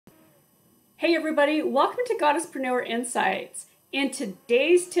Hey everybody, welcome to Goddesspreneur Insights. In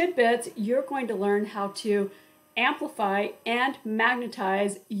today's tidbits, you're going to learn how to amplify and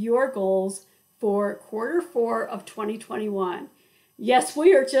magnetize your goals for Q4 of 2021. Yes,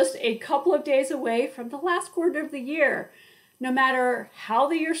 we are just a couple of days away from the last quarter of the year. No matter how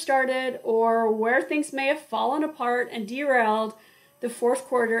the year started or where things may have fallen apart and derailed, the fourth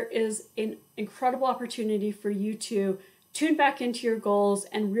quarter is an incredible opportunity for you to tune back into your goals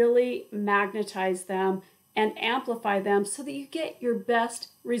and really magnetize them and amplify them so that you get your best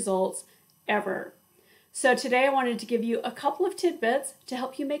results ever. So today I wanted to give you a couple of tidbits to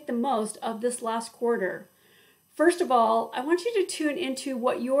help you make the most of this last quarter. First of all, I want you to tune into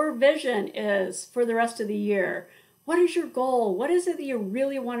what your vision is for the rest of the year. What is your goal? What is it that you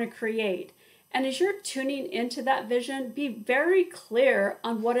really want to create? And as you're tuning into that vision, be very clear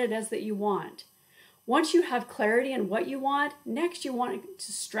on what it is that you want. Once you have clarity on what you want, next you want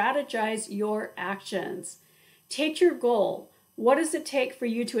to strategize your actions. Take your goal. What does it take for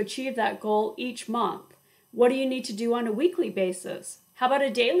you to achieve that goal each month? What do you need to do on a weekly basis? How about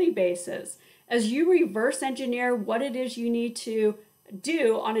a daily basis? As you reverse engineer what it is you need to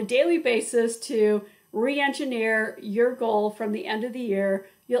do on a daily basis to re-engineer your goal from the end of the year,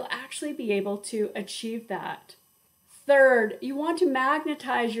 you'll actually be able to achieve that. Third, you want to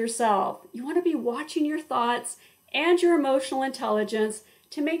magnetize yourself. You want to be watching your thoughts and your emotional intelligence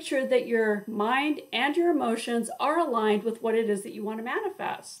to make sure that your mind and your emotions are aligned with what it is that you want to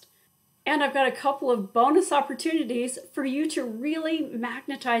manifest. And I've got a couple of bonus opportunities for you to really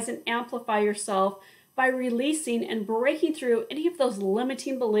magnetize and amplify yourself by releasing and breaking through any of those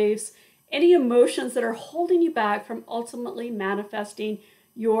limiting beliefs, any emotions that are holding you back from ultimately manifesting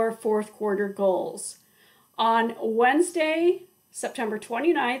your fourth quarter goals. On Wednesday, September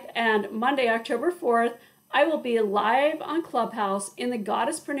 29th and Monday, October 4th, I will be live on Clubhouse in the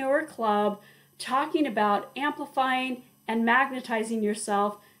Goddesspreneur Club talking about amplifying and magnetizing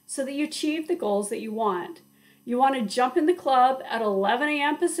yourself so that you achieve the goals that you want. You want to jump in the club at 11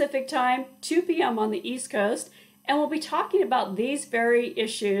 a.m. Pacific time, 2 p.m. on the East Coast, and we'll be talking about these very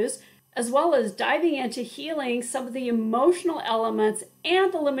issues, as well as diving into healing some of the emotional elements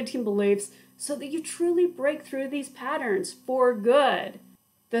and the limiting beliefs so that you truly break through these patterns for good.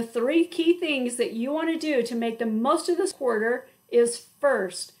 The three key things that you want to do to make the most of this quarter is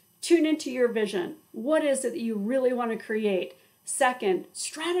first, tune into your vision. What is it that you really want to create? Second,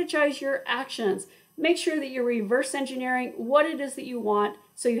 strategize your actions. Make sure that you're reverse engineering what it is that you want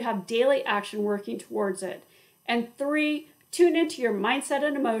so you have daily action working towards it. And three, tune into your mindset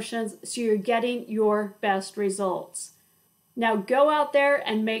and emotions so you're getting your best results. Now go out there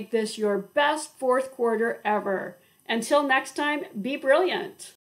and make this your best fourth quarter ever. Until next time, be brilliant.